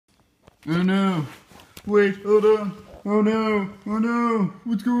Oh no. Wait, hold on. Oh no. Oh no.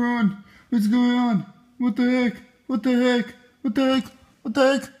 What's going on? What's going on? What the heck? What the heck? What the heck? What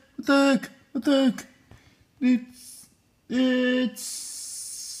the heck? What the heck? What the heck? It's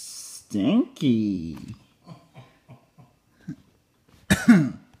stinky.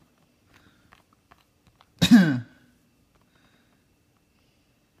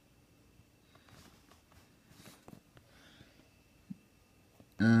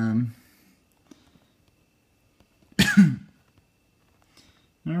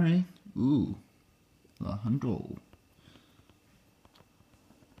 All right. Ooh, Alejandro.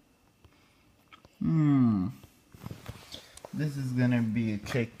 This is gonna be a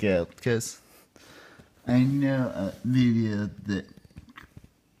checkout because I know a video that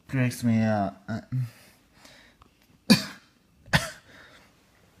cracks me out.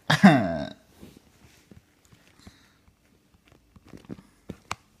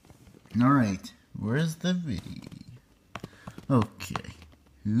 Alright, where's the video? Okay,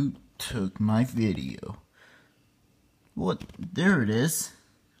 who took my video? What? There it is.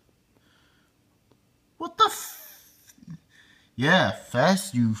 What the Yeah,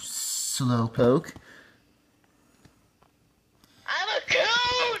 fast, you slowpoke. I'm a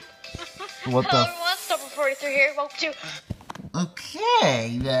coon! What the Hello everyone, Stubborn43 here, welcome to...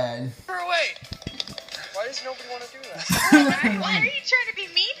 Okay, then. Her away! Why does nobody want to do that? Why are you trying to be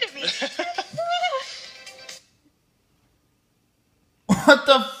mean to me? What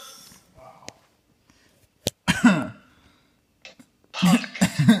the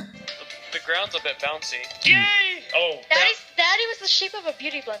The ground's a bit bouncy. Yay! Oh, Daddy was the shape of a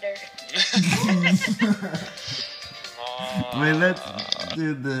beauty blender. Wait, let's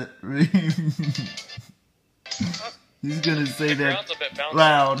do the He's gonna say the that ground's a bit bouncy.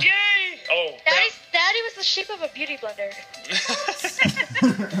 loud. Yay! Oh, Daddy was the shape of a beauty blender.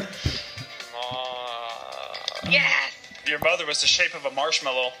 Yes! Your mother was the shape of a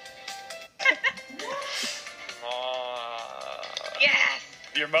marshmallow. Yes!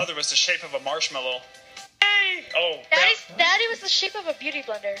 Your mother was the shape of a marshmallow. Yay! Oh, Daddy was the shape of a beauty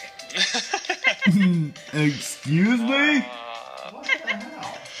blender. Excuse me? what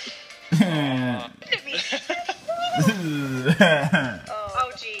the hell?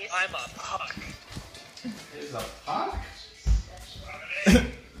 Oh jeez. I'm a puck. Is a puck? You're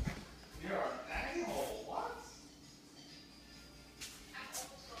an animal, what?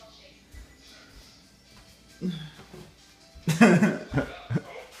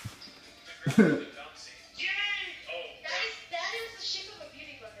 Daddy was the shape of a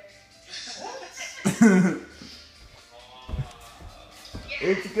beauty blender.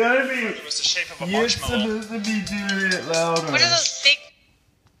 It's gonna be. It was the shape of a You're marshmallow. supposed to be doing it louder. What are those big...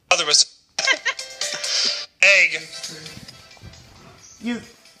 Mother was egg. You.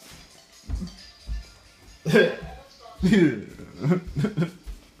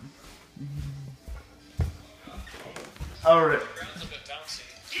 All right. Ground's a bit bouncy.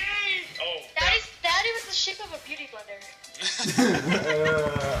 Yay! Oh, Daddy was the shape of a beauty blender.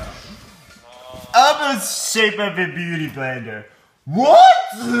 I'm the shape of a beauty blender. What?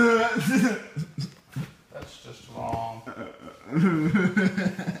 That's just wrong.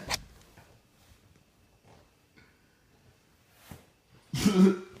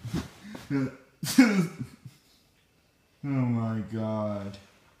 Oh my god.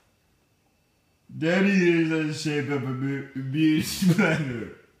 Daddy is the shape of a beauty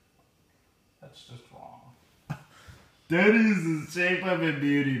blender. That's just wrong. Daddy is the shape of a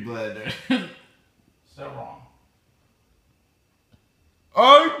beauty blender. Still wrong.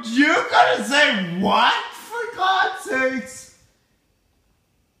 Aren't you gonna say what? For God's sakes.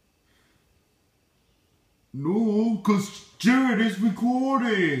 No, cause Jared is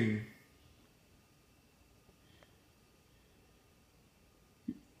recording.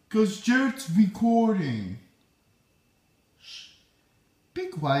 Cause Jared's recording. Shh. Be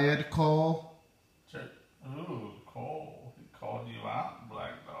quiet, Cole. Ooh, Cole. He called you out,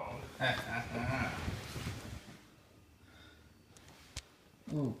 Black Dog.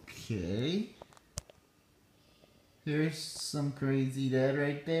 Okay. There's some crazy dad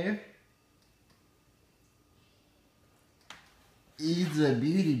right there. He's a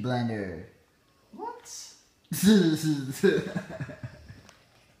beauty blender. What?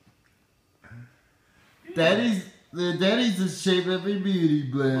 Daddy's the shape of a beauty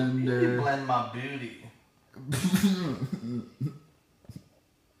You blender. blend my beauty.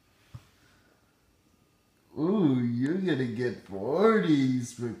 Ooh, you're gonna get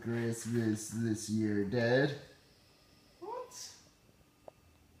 40s for Christmas this year, Dad. What?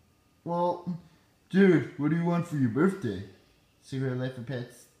 Well, dude, what do you want for your birthday? Cigarette Life for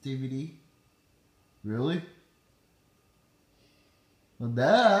Pets DVD? Really? Well,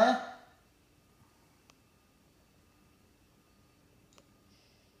 duh.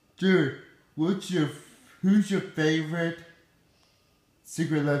 Dude, who's your favorite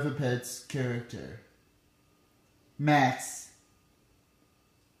Secret Life of Pets character? Max.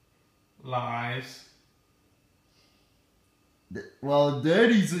 Lies. Well,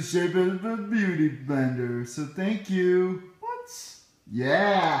 Daddy's the shape of a beauty blender, so thank you. What?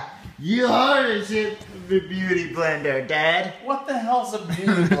 Yeah, you are the shape of a beauty blender, Dad. What the hell's a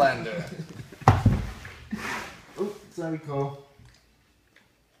beauty blender? Oops, sorry, Cole.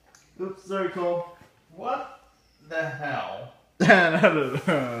 Oops, sorry, Cole. What the hell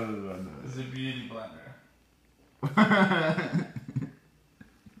No. is a beauty blender?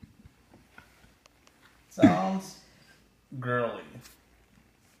 Sounds girly.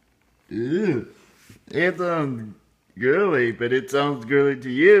 Ew. It sounds girly, but it sounds girly to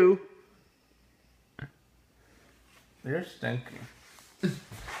you. You're stinky.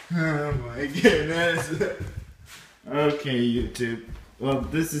 Oh my goodness. Okay, YouTube. Well,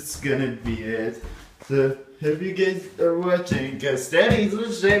 this is gonna be it. So, hope you guys are watching, cause Daddy's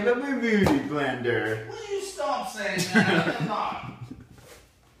the shape of a beauty blender. Will you stop saying that? I'm not.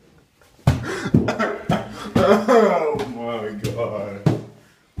 Oh my god.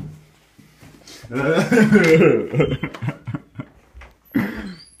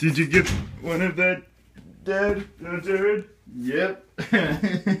 Did you get one of that, Dad? Jared? Yep.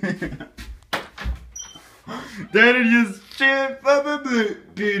 Daddy is shape of a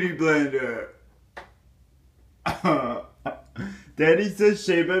beauty blender. Daddy's the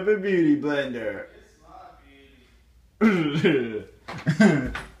shape of a beauty blender. It's not beauty.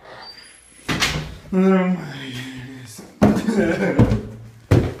 Oh my goodness.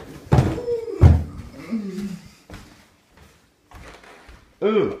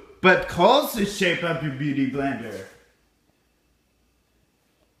 Ooh, but Cole's the shape of your beauty blender.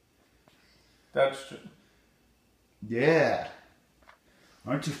 That's true. Yeah.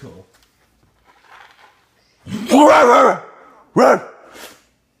 Aren't you Cole?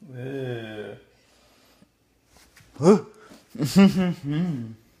 Ew.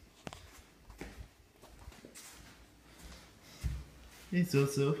 It's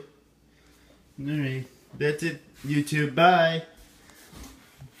also. Alright, that's it, YouTube. Bye.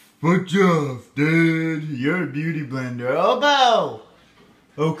 Fuck off, dude. You're a beauty blender. Oh, bow.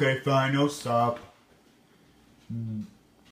 Okay, fine. I'll stop.